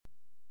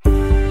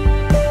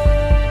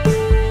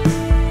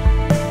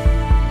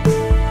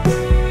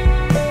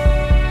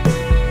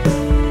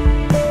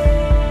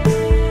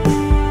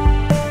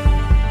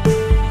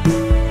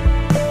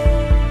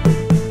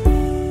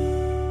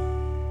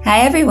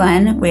Hi,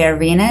 everyone. We are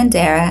Rena and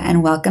Dara,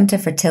 and welcome to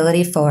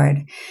Fertility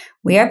Forward.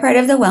 We are part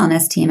of the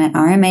wellness team at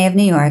RMA of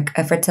New York,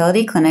 a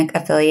fertility clinic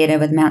affiliated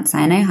with Mount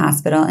Sinai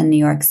Hospital in New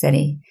York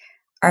City.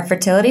 Our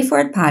Fertility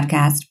Forward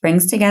podcast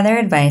brings together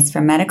advice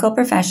from medical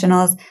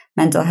professionals,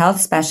 mental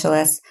health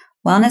specialists,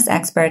 wellness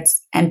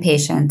experts, and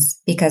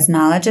patients, because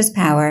knowledge is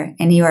power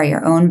and you are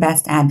your own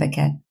best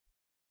advocate.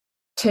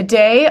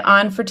 Today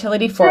on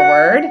Fertility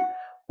Forward,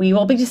 we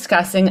will be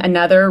discussing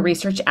another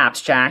research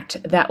abstract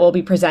that will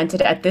be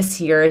presented at this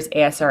year's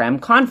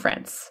ASRM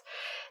conference.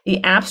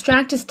 The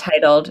abstract is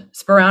titled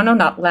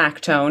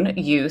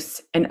Spironolactone Use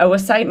and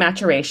Oocyte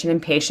Maturation in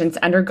Patients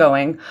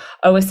Undergoing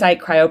Oocyte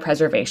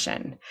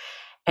Cryopreservation.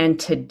 And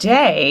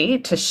today,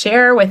 to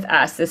share with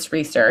us this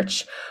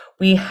research,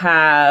 we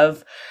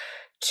have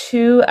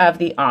two of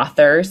the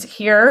authors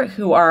here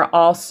who are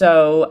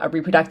also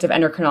reproductive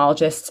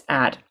endocrinologists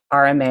at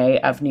RMA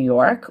of New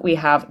York. We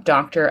have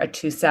Dr.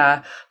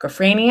 Atoosa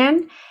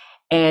Ghofranian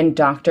and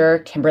Dr.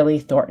 Kimberley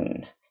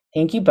Thornton.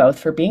 Thank you both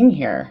for being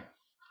here.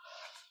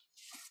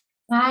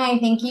 Hi,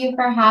 thank you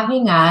for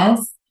having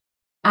us.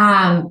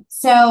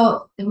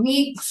 So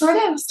we sort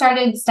of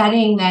started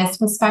studying this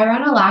because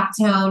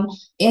spironolactone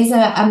is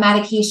a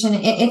medication.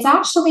 It's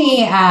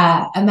actually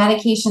a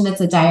medication that's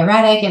a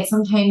diuretic. It's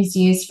sometimes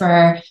used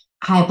for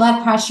high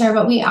blood pressure,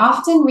 but we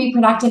often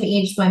reproductive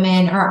age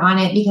women are on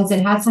it because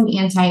it has some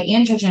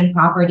anti-androgen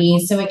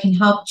properties. So it can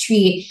help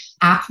treat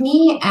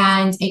acne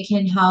and it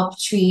can help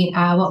treat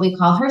what we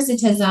call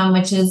hirsutism,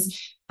 which is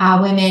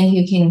women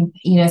who can,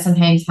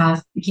 sometimes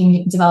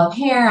can develop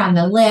hair on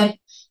the lip,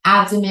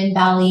 abdomen,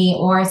 belly,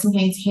 or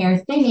sometimes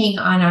hair thinning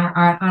on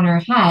our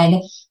head.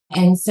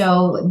 And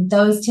so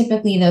those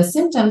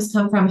symptoms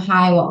come from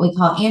high, what we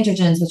call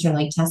androgens, which are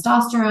like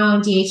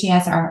testosterone,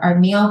 DHEA, are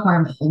male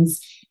hormones.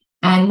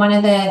 And one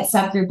of the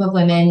subgroup of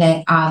women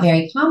that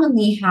very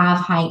commonly have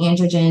high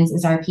androgens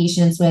is our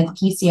patients with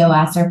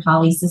PCOS or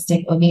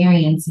polycystic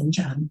ovarian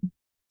syndrome.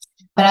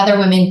 But other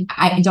women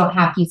don't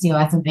have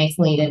PCOS and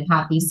isolated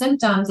have these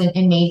symptoms and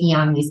may be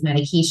on these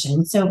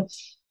medications. So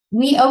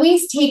we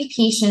always take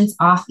patients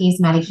off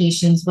these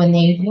medications when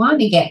they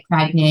want to get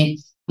pregnant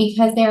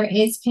because there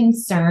is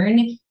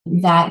concern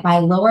that by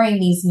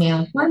lowering these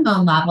male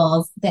hormone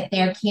levels, that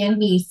there can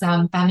be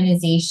some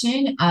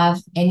feminization of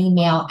any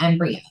male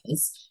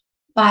embryos.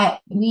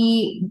 But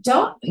we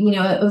don't,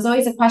 it was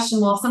always a question,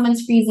 well, if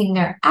someone's freezing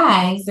their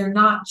eggs, they're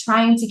not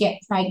trying to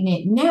get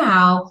pregnant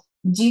now,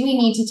 do we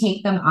need to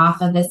take them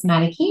off of this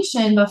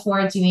medication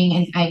before doing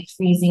an egg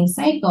freezing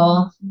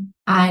cycle?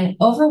 And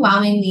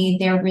overwhelmingly,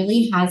 there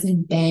really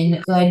hasn't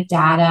been good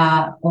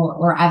data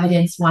or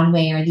evidence one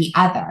way or the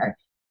other.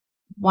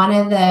 One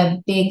of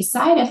the big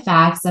side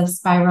effects of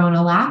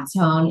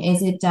spironolactone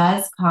is it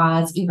does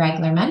cause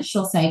irregular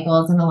menstrual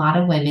cycles in a lot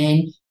of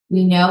women.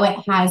 We know it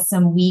has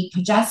some weak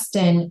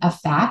progestin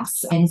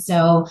effects. And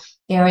so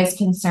there is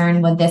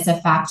concern with this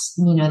affect,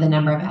 the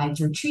number of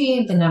eggs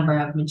retrieved, the number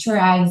of mature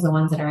eggs, the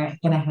ones that are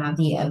going to have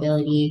the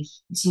ability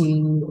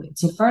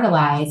to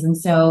fertilize. And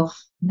so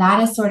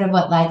that is sort of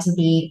what led to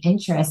the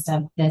interest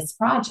of this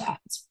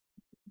project.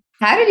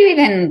 How did you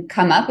even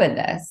come up with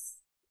this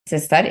to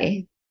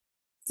study?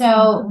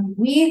 So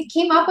we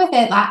came up with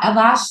it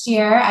last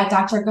year.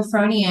 Dr.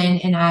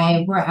 Ghofranian and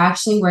I were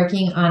actually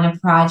working on a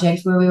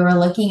project where we were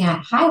looking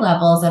at high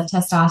levels of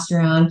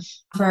testosterone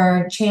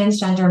for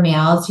transgender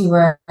males who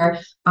were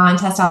on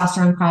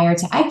testosterone prior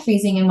to egg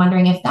freezing and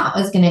wondering if that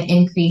was going to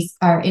increase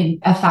or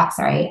affect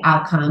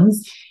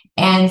outcomes.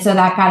 And so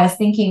that got us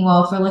thinking,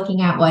 well, if we're looking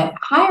at what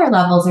higher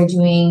levels are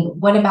doing,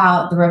 what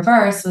about the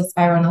reverse with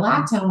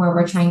spironolactone, where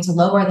we're trying to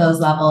lower those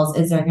levels?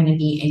 Is there going to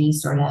be any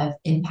sort of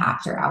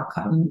impact or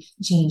outcome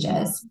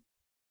changes?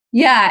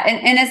 Yeah.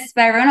 And is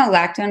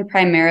spironolactone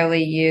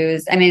primarily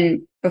used?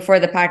 Before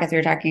the podcast, we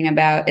were talking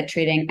about it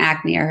treating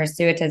acne or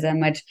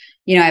hirsutism, which,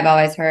 I've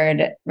always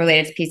heard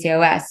related to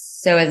PCOS.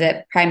 So is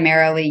it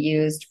primarily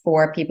used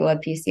for people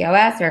with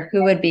PCOS, or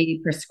who would be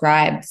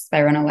prescribed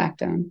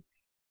spironolactone?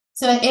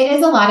 So it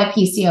is a lot of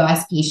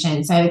PCOS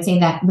patients. So I would say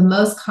that the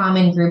most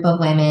common group of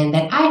women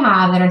that I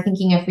have that are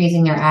thinking of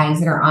freezing their eggs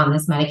that are on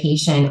this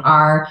medication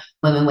are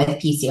women with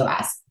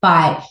PCOS.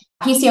 But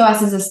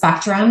PCOS is a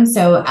spectrum.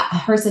 So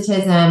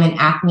hirsutism and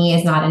acne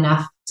is not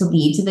enough to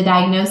lead to the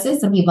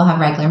diagnosis. Some people have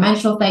regular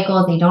menstrual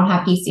cycles. They don't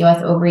have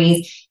PCOS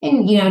ovaries,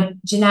 and,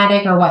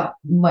 genetic or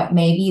what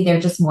may be,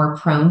 they're just more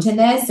prone to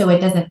this. So it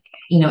doesn't,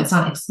 it's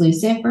not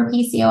exclusive for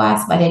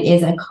PCOS, but it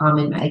is a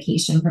common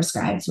medication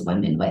prescribed to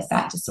women with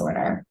that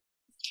disorder.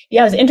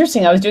 Yeah, it was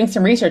interesting. I was doing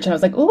some research and I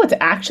was like, oh, it's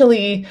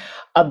actually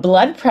a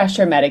blood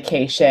pressure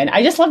medication.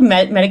 I just love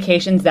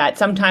medications that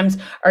sometimes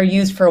are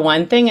used for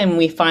one thing and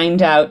we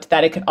find out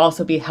that it could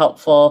also be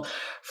helpful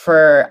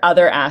for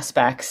other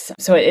aspects.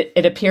 So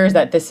it appears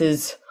that this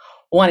is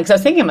one, because I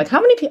was thinking, I'm like, how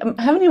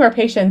many of our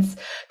patients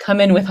come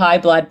in with high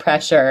blood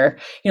pressure,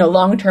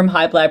 long-term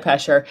high blood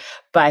pressure,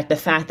 but the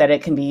fact that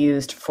it can be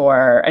used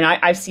for, and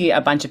I see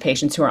a bunch of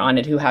patients who are on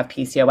it who have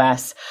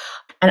PCOS.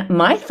 And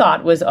my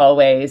thought was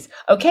always,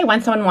 okay,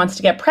 when someone wants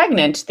to get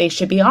pregnant, they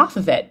should be off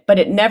of it. But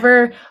it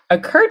never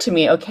occurred to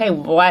me, okay,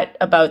 what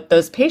about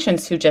those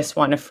patients who just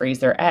want to freeze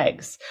their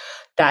eggs?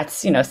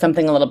 That's,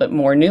 something a little bit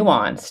more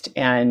nuanced.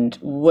 And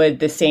would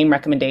the same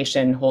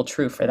recommendation hold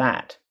true for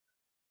that?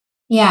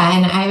 Yeah.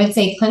 And I would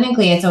say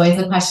clinically, it's always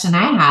a question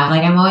I have.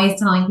 Like I'm always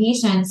telling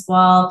patients,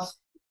 well,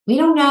 we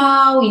don't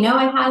know. We know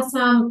it has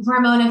some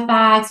hormone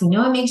effects. We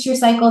know it makes your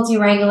cycle too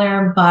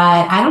regular, but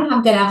I don't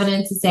have good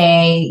evidence to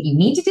say you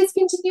need to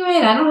discontinue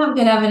it. I don't have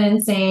good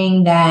evidence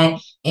saying that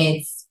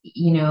it's,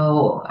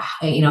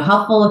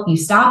 helpful if you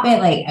stop it.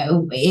 Like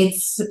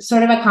it's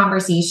sort of a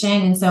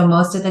conversation. And so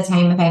most of the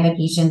time, if I have a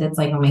patient that's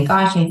like, oh my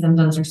gosh, my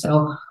symptoms are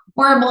so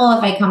horrible.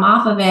 If I come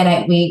off of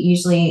it, we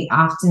usually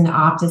often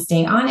opt to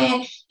stay on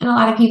it. And a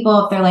lot of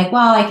people, if they're like,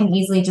 well, I can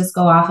easily just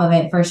go off of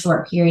it for a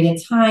short period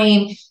of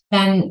time,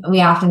 then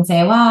we often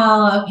say,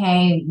 well,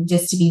 okay,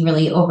 just to be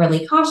really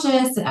overly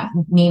cautious,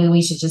 maybe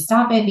we should just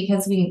stop it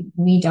because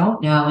we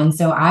don't know. And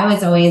so I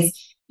was always,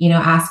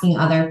 asking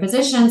other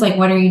physicians, like,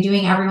 what are you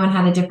doing? Everyone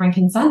had a different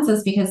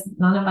consensus because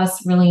none of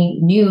us really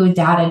knew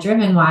data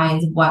driven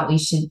wise what we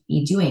should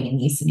be doing in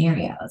these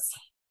scenarios.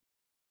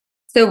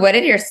 So what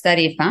did your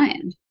study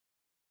find?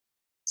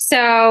 So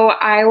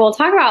I will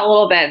talk about a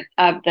little bit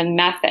of the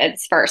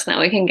methods first, and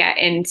then we can get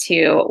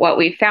into what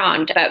we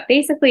found. But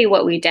basically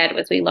what we did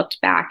was we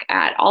looked back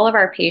at all of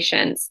our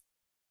patients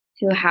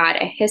who had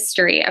a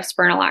history of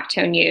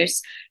spironolactone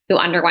use, who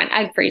underwent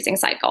egg freezing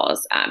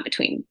cycles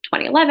between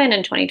 2011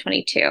 and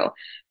 2022.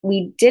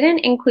 We didn't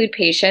include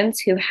patients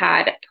who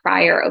had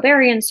prior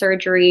ovarian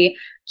surgery,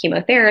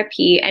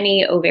 chemotherapy,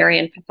 any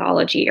ovarian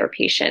pathology, or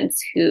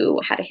patients who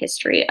had a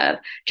history of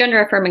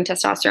gender-affirming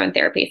testosterone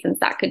therapy, since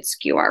that could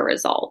skew our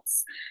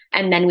results.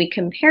 And then we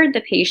compared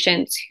the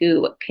patients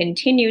who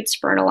continued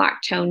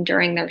spironolactone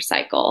during their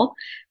cycle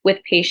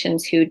with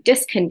patients who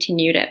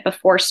discontinued it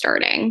before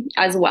starting,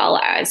 as well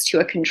as to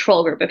a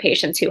control group of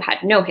patients who had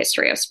no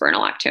history of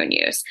spironolactone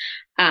use.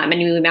 And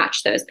we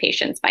matched those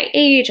patients by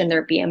age and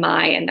their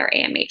BMI and their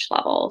AMH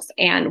levels.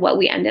 And what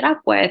we ended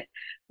up with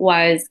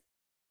was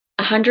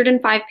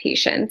 105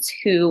 patients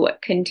who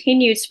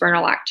continued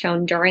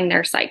spironolactone during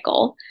their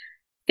cycle,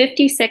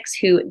 56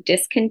 who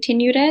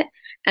discontinued it,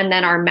 and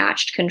then our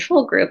matched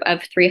control group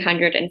of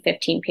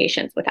 315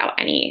 patients without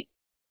any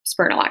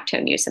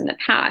spironolactone use in the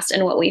past.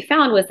 And what we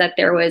found was that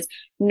there was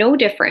no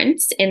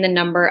difference in the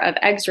number of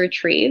eggs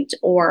retrieved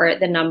or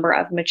the number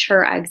of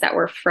mature eggs that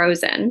were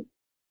frozen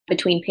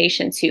between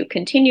patients who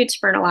continued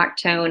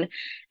spironolactone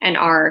and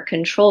our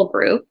control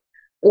group,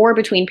 or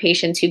between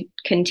patients who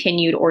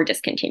continued or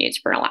discontinued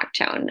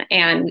spironolactone.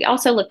 And we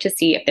also looked to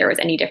see if there was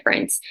any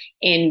difference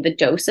in the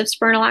dose of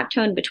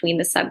spironolactone between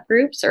the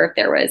subgroups, or if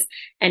there was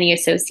any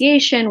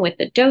association with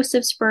the dose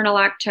of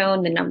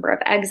spironolactone, the number of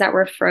eggs that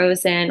were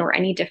frozen, or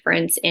any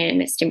difference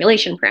in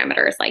stimulation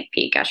parameters like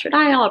peak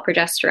estradiol or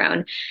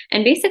progesterone.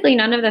 And basically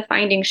none of the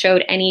findings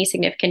showed any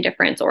significant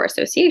difference or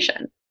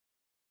association.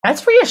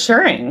 That's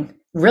reassuring,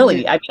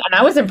 really. And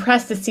I was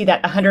impressed to see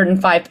that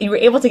 105, you were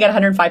able to get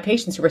 105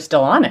 patients who were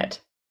still on it.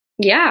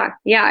 Yeah,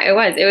 it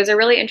was. It was a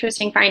really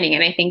interesting finding.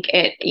 And I think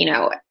it,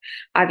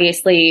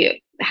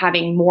 obviously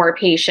having more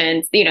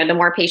patients, the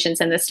more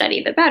patients in the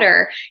study, the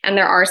better. And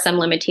there are some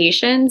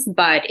limitations,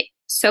 but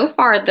so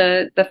far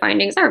the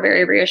findings are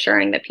very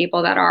reassuring that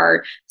people that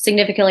are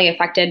significantly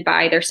affected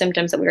by their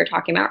symptoms that we were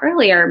talking about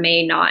earlier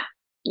may not,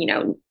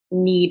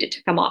 need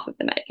to come off of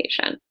the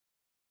medication.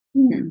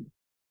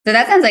 So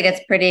that sounds like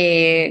it's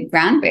pretty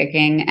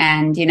groundbreaking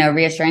and,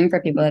 reassuring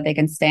for people that they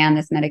can stay on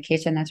this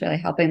medication that's really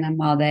helping them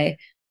while they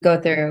go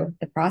through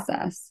the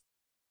process.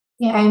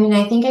 Yeah,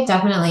 I think it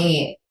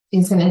definitely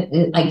is going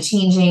to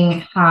changing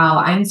how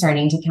I'm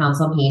starting to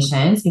counsel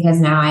patients, because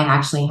now I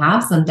actually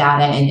have some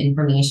data and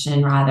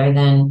information rather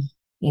than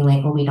being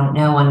like, well, we don't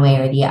know one way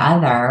or the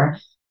other.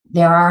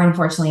 There are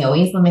unfortunately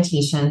always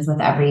limitations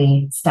with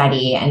every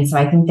study. And so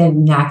I think the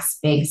next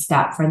big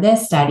step for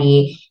this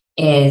study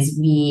is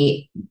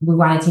we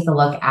want to take a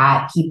look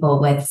at people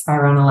with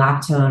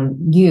spironolactone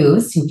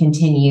use who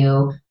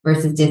continue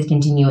versus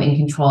discontinue in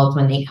controls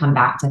when they come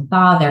back to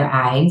thaw their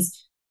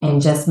eggs, and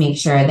just make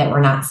sure that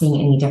we're not seeing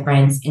any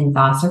difference in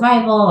thaw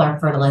survival or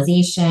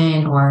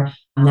fertilization or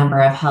number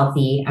of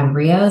healthy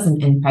embryos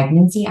and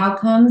pregnancy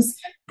outcomes.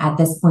 At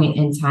this point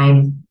in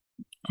time,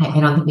 I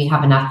don't think we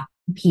have enough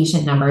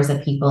patient numbers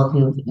of people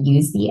who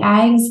use the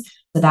eggs.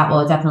 So that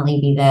will definitely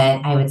be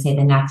I would say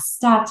the next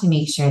step to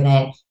make sure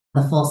that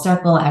the full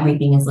circle,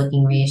 everything is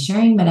looking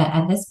reassuring. But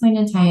at this point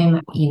in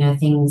time,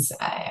 things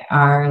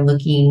are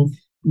looking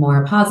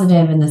more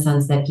positive in the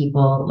sense that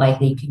people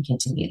likely can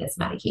continue this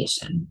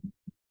medication.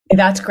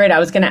 That's great. I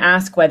was going to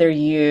ask whether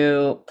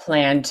you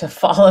plan to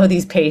follow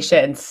these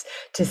patients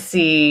to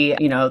see,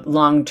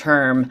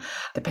 long-term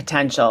the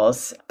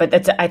potentials.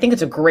 But I think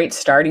it's a great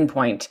starting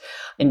point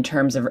in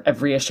terms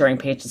of reassuring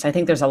patients. I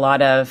think there's a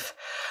lot of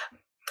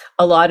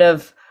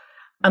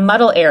a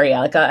muddle area,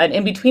 like an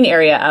in-between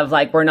area of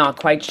we're not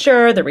quite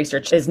sure, the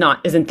research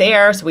isn't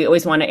there. So we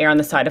always want to err on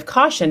the side of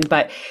caution.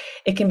 But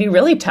it can be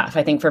really tough,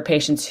 I think, for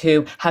patients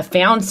who have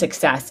found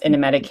success in a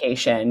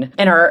medication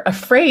and are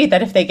afraid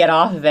that if they get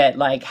off of it,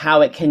 like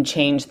how it can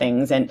change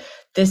things. And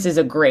this is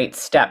a great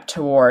step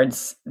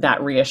towards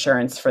that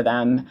reassurance for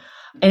them.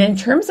 And in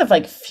terms of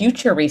like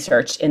future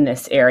research in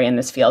this area, in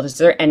this field, is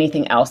there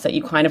anything else that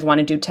you kind of want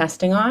to do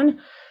testing on?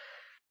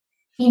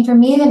 I mean, for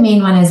me, the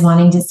main one is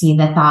wanting to see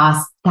the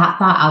thought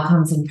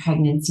outcomes and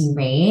pregnancy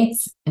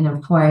rates. And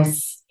of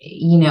course,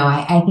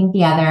 I think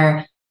the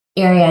other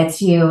area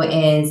too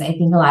is I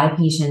think a lot of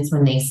patients,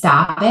 when they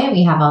stop it,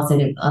 we have also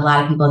a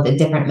lot of people with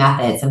different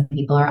methods. Some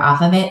people are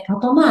off of it a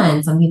couple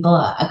months, some people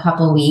a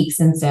couple weeks.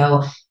 And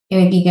so it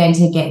would be good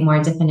to get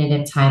more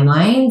definitive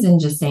timelines and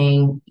just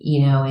saying,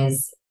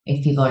 is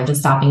if people are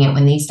just stopping it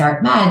when they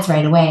start meds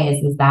right away,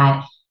 is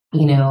that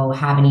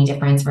have any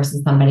difference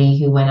versus somebody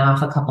who went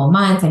off a couple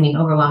months? I mean,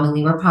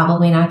 overwhelmingly, we're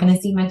probably not going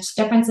to see much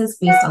differences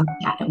based on the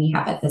data we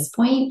have at this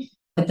point.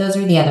 But those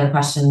are the other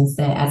questions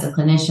that as a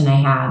clinician I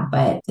have.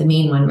 But the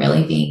main one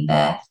really being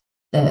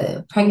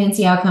the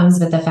pregnancy outcomes,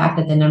 but the fact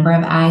that the number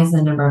of eyes,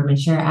 the number of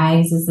mature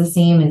eyes is the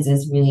same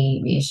is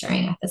really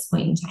reassuring at this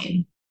point in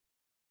time.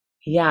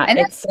 Yeah, and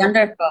it's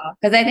wonderful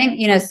because I think,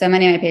 so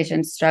many of my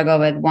patients struggle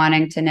with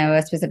wanting to know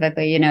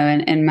specifically,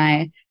 in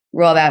my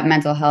role about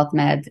mental health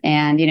meds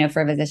and,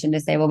 for a physician to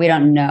say, well, we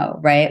don't know,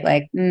 right?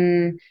 Like,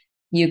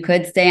 you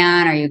could stay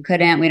on or you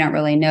couldn't. We don't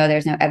really know.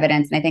 There's no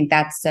evidence. And I think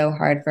that's so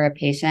hard for a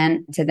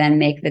patient to then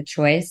make the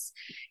choice.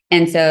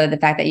 And so the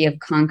fact that you have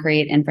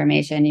concrete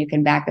information, you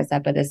can back this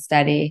up with a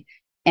study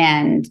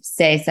and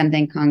say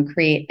something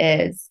concrete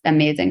is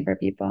amazing for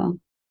people.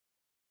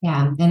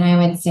 Yeah. And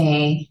I would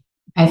say,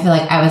 I feel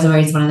like I was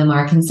always one of the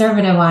more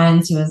conservative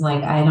ones who was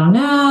like, I don't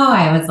know.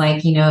 I was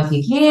like, if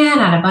you can,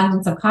 out of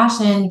abundance of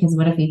caution, because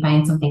what if we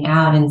find something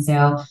out? And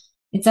so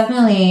it's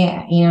definitely,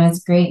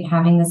 it's great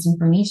having this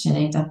information.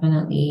 It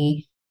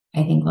definitely,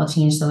 I think, will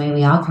change the way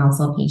we all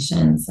counsel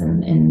patients.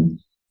 And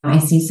I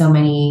see so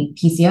many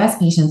PCOS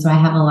patients, so I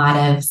have a lot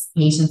of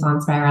patients on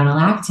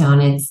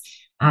spironolactone. It's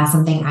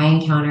something I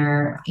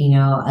encounter,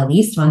 at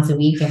least once a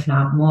week, if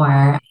not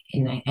more.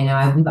 And I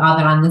know we've all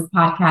been on this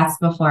podcast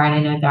before, and I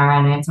know Dara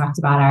and I have talked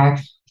about our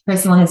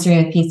personal history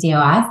with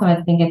PCOS. So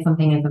I think it's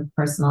something of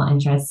personal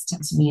interest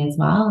to me as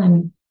well,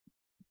 and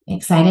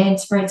excited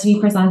for it to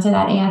be presented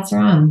at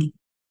ASRM.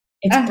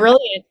 It's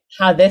brilliant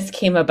how this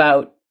came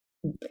about,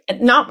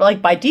 not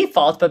like by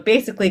default, but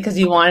basically because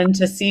you wanted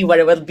to see what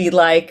it would be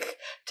like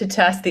to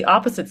test the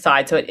opposite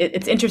side. So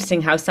it's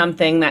interesting how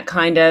something that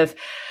kind of,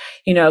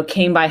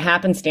 came by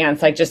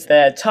happenstance, like just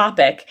the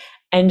topic,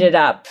 ended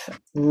up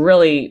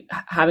really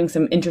having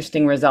some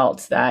interesting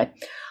results that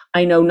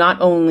I know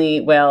not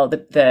only will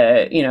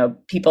the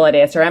people at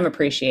ASRM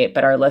appreciate,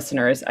 but our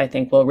listeners, I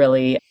think, will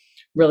really,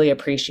 really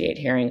appreciate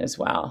hearing as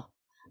well.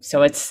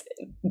 So it's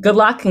good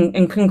luck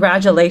and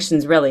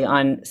congratulations really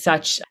on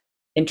such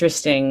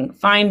interesting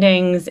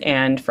findings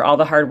and for all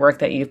the hard work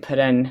that you've put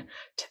in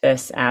to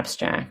this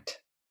abstract.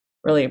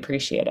 Really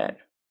appreciate it.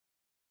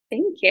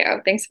 Thank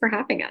you. Thanks for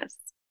having us.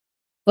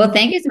 Well,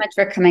 thank you so much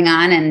for coming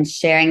on and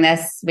sharing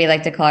this. We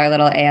like to call our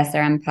little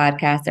ASRM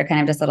podcast. They're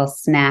kind of just little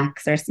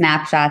snacks or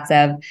snapshots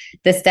of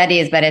the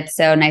studies, but it's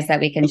so nice that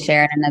we can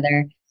share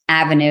another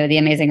avenue, the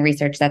amazing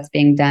research that's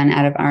being done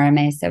out of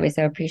RMA. So we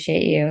so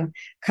appreciate you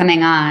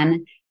coming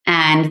on.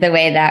 And the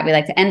way that we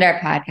like to end our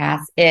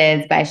podcast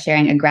is by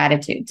sharing a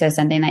gratitude. So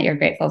something that you're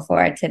grateful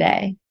for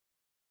today.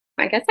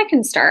 I guess I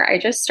can start. I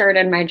just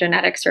started my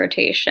genetics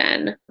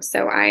rotation.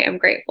 So I am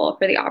grateful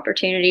for the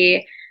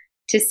opportunity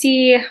to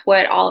see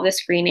what all of the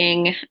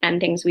screening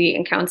and things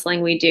in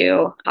counseling we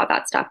do, how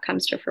that stuff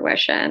comes to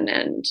fruition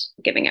and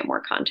giving it more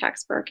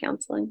context for our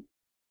counseling.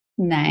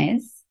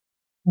 Nice.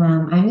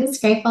 I'm just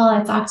grateful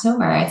it's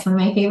October. It's one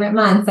of my favorite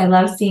months. I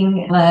love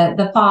seeing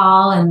the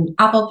fall and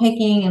apple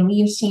picking and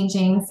leaves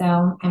changing.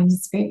 So I'm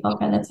just grateful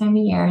for the time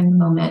of year and the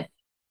moment.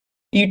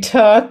 You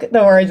took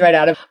the words right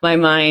out of my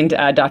mind,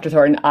 Dr.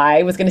 Thornton.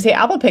 I was going to say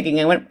apple picking.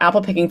 I went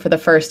apple picking for the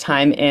first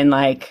time in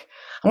I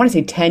want to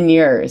say 10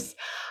 years.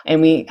 And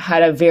we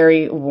had a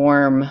very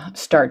warm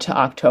start to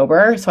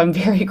October. So I'm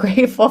very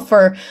grateful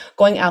for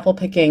going apple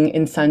picking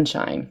in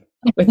sunshine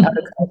without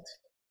a coat.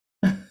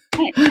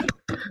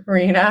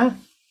 Rena?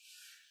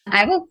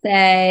 I will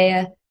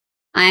say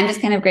I'm just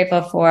kind of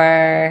grateful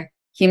for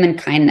human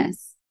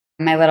kindness.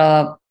 My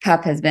little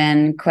pup has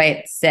been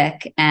quite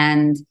sick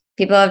and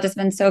people have just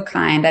been so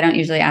kind. I don't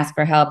usually ask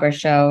for help or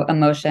show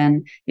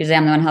emotion. Usually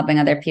I'm the one helping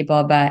other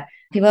people, but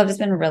people have just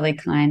been really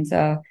kind.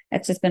 So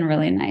it's just been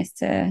really nice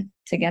to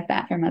get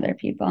that from other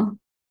people.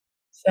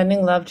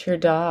 Sending love to your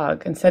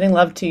dog and sending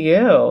love to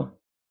you.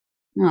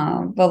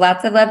 Oh, well,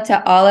 lots of love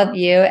to all of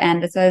you.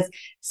 And this was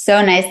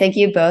so nice. Thank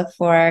you both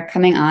for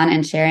coming on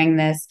and sharing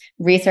this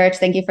research.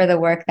 Thank you for the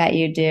work that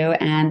you do.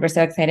 And we're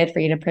so excited for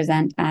you to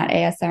present at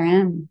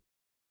ASRM.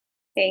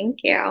 Thank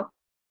you.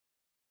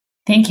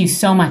 Thank you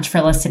so much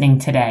for listening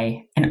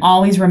today. And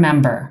always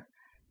remember,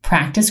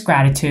 practice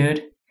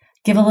gratitude,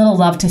 give a little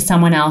love to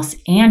someone else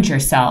and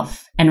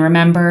yourself. And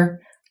remember,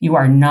 you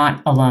are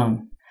not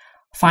alone.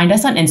 Find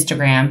us on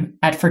Instagram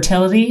at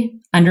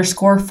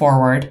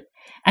fertility_forward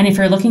And if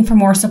you're looking for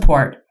more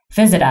support,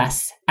 visit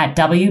us at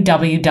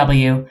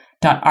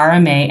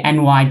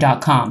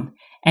www.rmany.com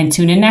and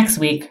tune in next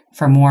week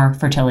for more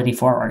Fertility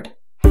Forward.